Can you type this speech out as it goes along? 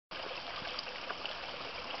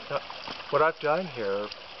what I've done here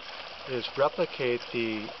is replicate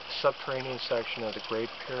the subterranean section of the Great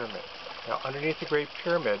Pyramid. Now, underneath the Great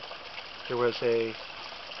Pyramid, there was a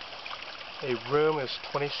room that's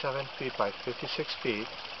 27 feet by 56 feet,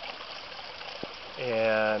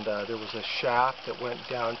 and there was a shaft that went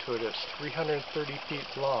down to it. It's 330 feet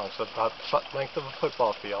long, so about the length of a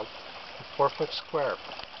football field, and 4 foot square.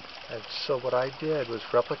 And so what I did was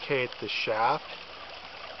replicate the shaft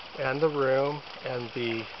and the room and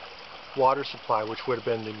the water supply, which would have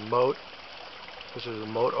been the moat, because there's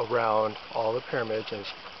a moat around all the pyramids,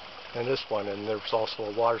 and this one, and there was also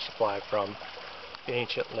a water supply from the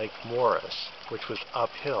ancient Lake Moeris, which was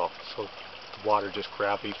uphill, so the water just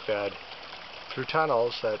gravity fed through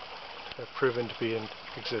tunnels that have proven to be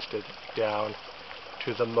existed down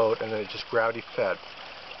to the moat, and then it just gravity fed.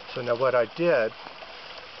 So now what I did,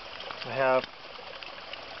 I have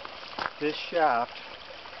this shaft,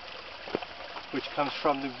 which comes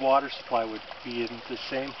from the water supply, would be in the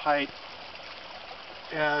same height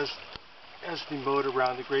as the moat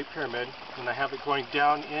around the Great Pyramid, and I have it going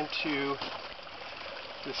down into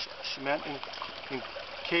this cement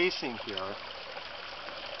encasing here,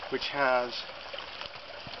 which has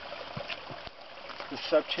the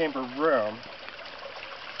subchamber room,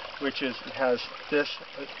 it has this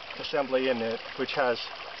assembly in it, which has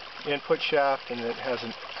input shaft, and it has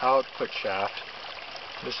an output shaft.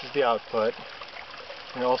 This is the output.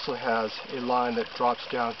 It also has a line that drops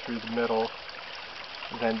down through the middle,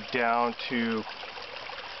 and then down to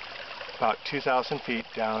about 2,000 feet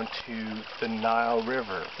down to the Nile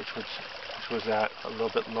River, which was at a little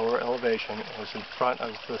bit lower elevation. It was in front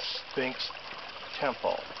of the Sphinx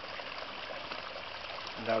temple,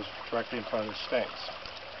 and that was directly in front of the Sphinx.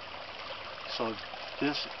 So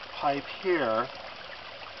this pipe here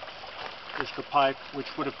is the pipe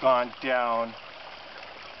which would have gone down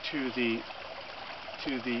to the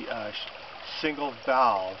single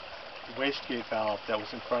valve, the wastegate valve that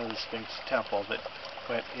was in front of the Sphinx temple that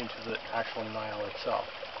went into the actual Nile itself.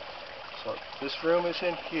 So this room is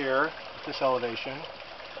in here at this elevation,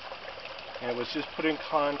 and it was just put in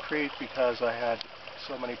concrete because I had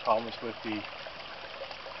so many problems with the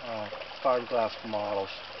fiberglass models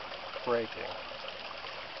breaking.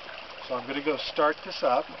 So I'm going to go start this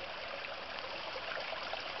up,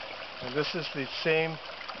 and this is the same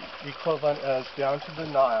equivalent as down to the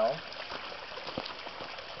Nile.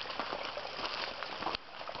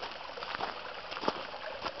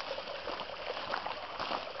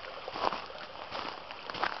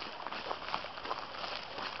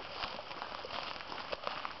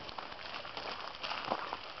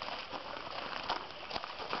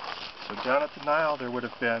 So down at the Nile there would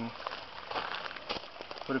have been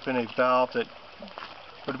a valve that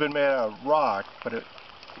would have been made out of rock, but it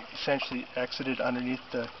essentially exited underneath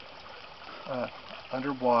the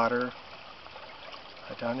underwater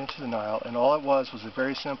down into the Nile, and all it was a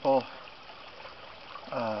very simple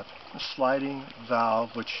sliding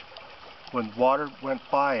valve, which when water went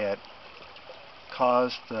by it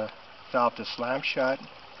caused the valve to slam shut,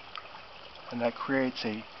 and that creates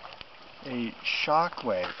a shock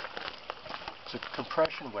wave. It's a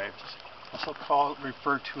compression wave. It's also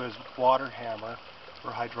referred to as water hammer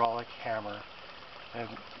or hydraulic hammer, and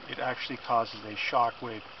it actually causes a shock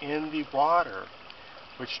wave in the water,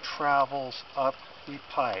 which travels up the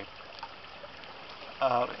pipe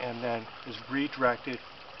and then is redirected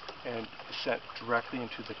and sent directly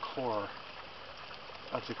into the core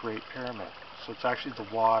of the Great Pyramid. So it's actually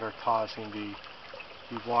the water causing the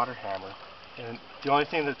water hammer. And the only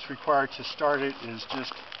thing that's required to start it is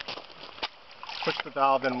just push the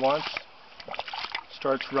valve in once,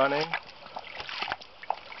 starts running,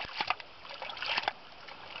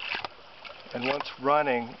 and once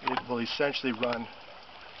running, it will essentially run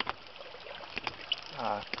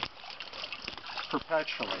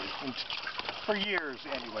perpetually, for years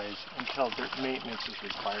anyways, until maintenance is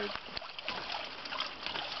required.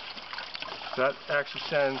 That actually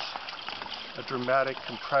sends a dramatic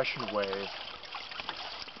compression wave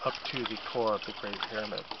up to the core of the Great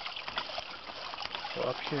Pyramid. So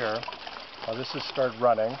up here, now this has started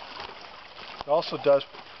running. It also does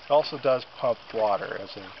pump water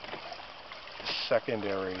as a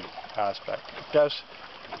secondary aspect. It does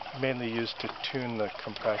mainly used to tune the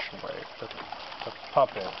compression wave, the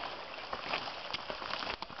pumping.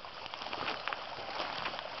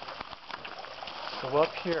 So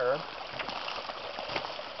up here,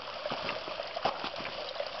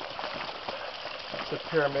 the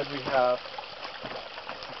pyramid, we have,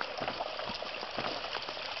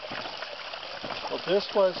 well, this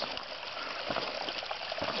was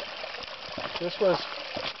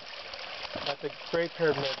at the Great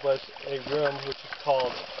Pyramid was a room which is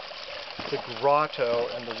called the grotto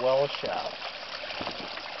and the well shaft.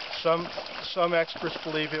 Some experts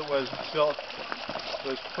believe it was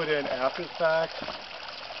put in after the fact,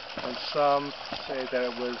 and some say that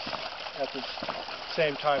it was at the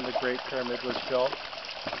same time the Great Pyramid was built.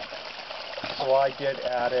 So I did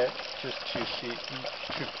add it just to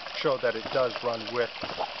show that it does run with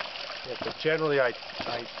it. But generally I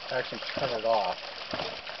actually turn it off.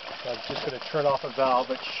 So I'm just going to turn off a valve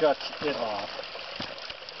that shuts it off.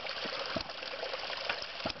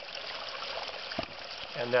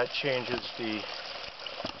 And that changes the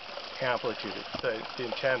amplitude, the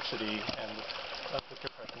intensity, and of the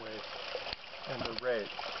compression wave and the rate.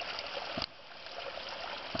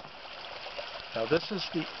 Now this is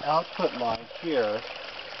the output line here,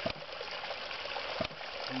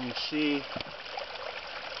 and you see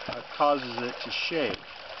it causes it to shake.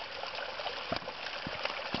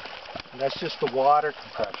 And that's just the water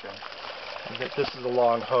compression. And this is the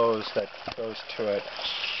long hose that goes to it.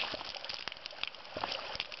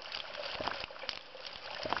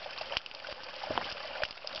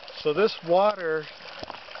 So this water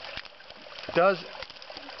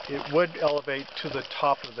would elevate to the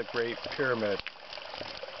top of the Great Pyramid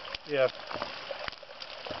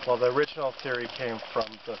well, the original theory came from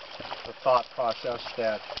the thought process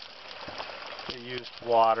that they used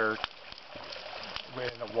water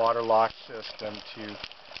in a water lock system to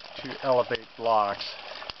elevate blocks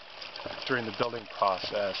during the building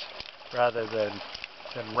process, rather than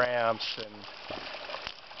ramps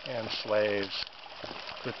and slaves.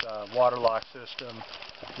 With a water lock system,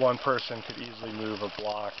 one person could easily move a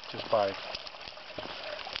block just by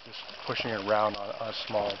pushing it around on a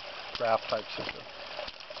small raft type system.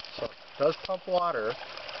 So it does pump water,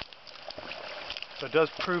 so it does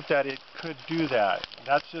prove that it could do that.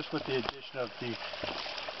 That's just with the addition of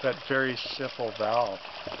that very simple valve.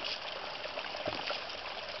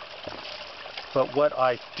 But what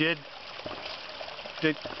I did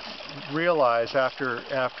realize after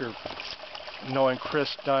knowing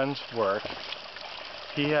Chris Dunn's work,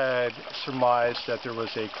 he had surmised that there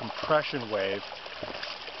was a compression wave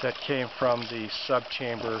that came from the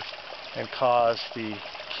subchamber and caused the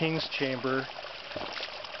King's chamber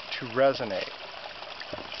to resonate.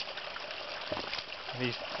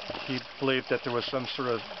 And he believed that there was some sort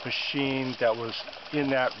of machine that was in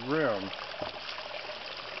that room.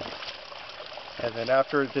 And then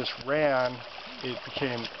after this ran, it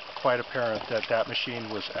became quite apparent that that machine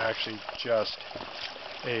was actually just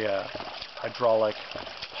a hydraulic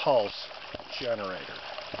pulse generator.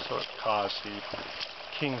 So it caused the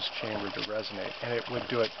King's chamber to resonate, and it would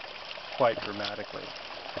do it quite dramatically.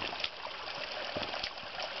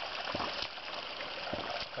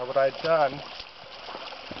 Now what I'd done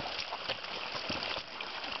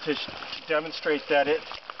to demonstrate that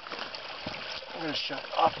I'm going to shut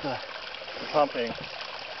off the pumping,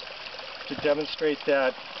 to demonstrate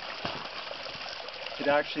that it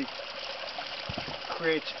actually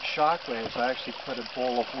creates shock waves. I actually put a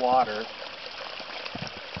bowl of water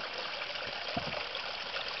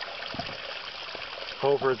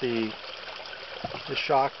over the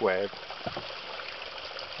shock wave.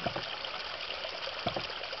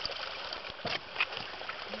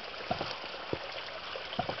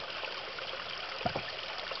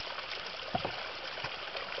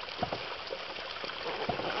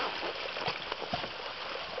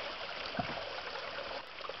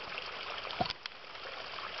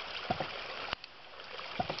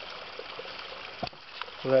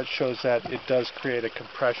 So that shows that it does create a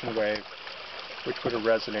compression wave which would have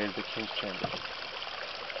resonated the King's chamber.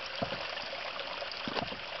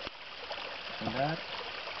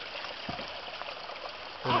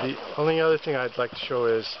 And the only other thing I'd like to show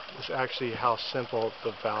is actually how simple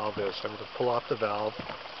the valve is. I'm going to pull off the valve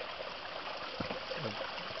and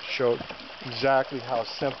show exactly how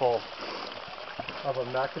simple of a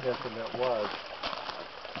mechanism it was.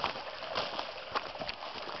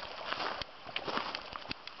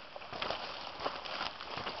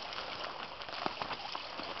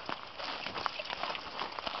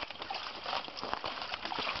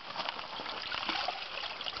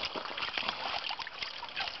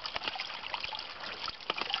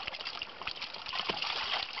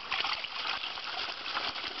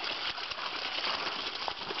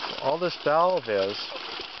 All this valve is,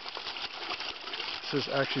 this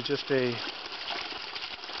is actually just a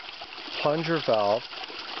plunger valve.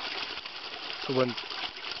 So when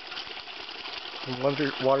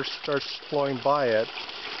water starts flowing by it,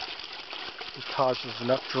 it causes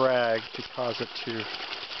enough drag to cause it to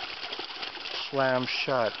slam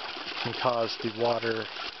shut and cause the water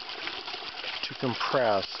to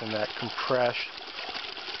compress, and that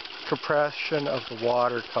compression of the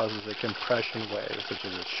water causes a compression wave, which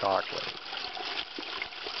is a shock wave.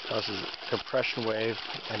 It causes a compression wave,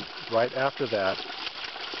 and right after that,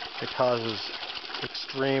 it causes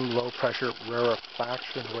extreme low pressure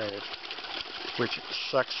rarefaction wave, which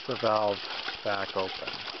sucks the valve back open.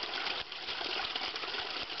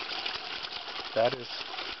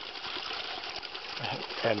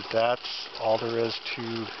 And that's all there is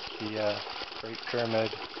to the Great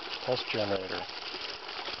Pyramid pulse generator.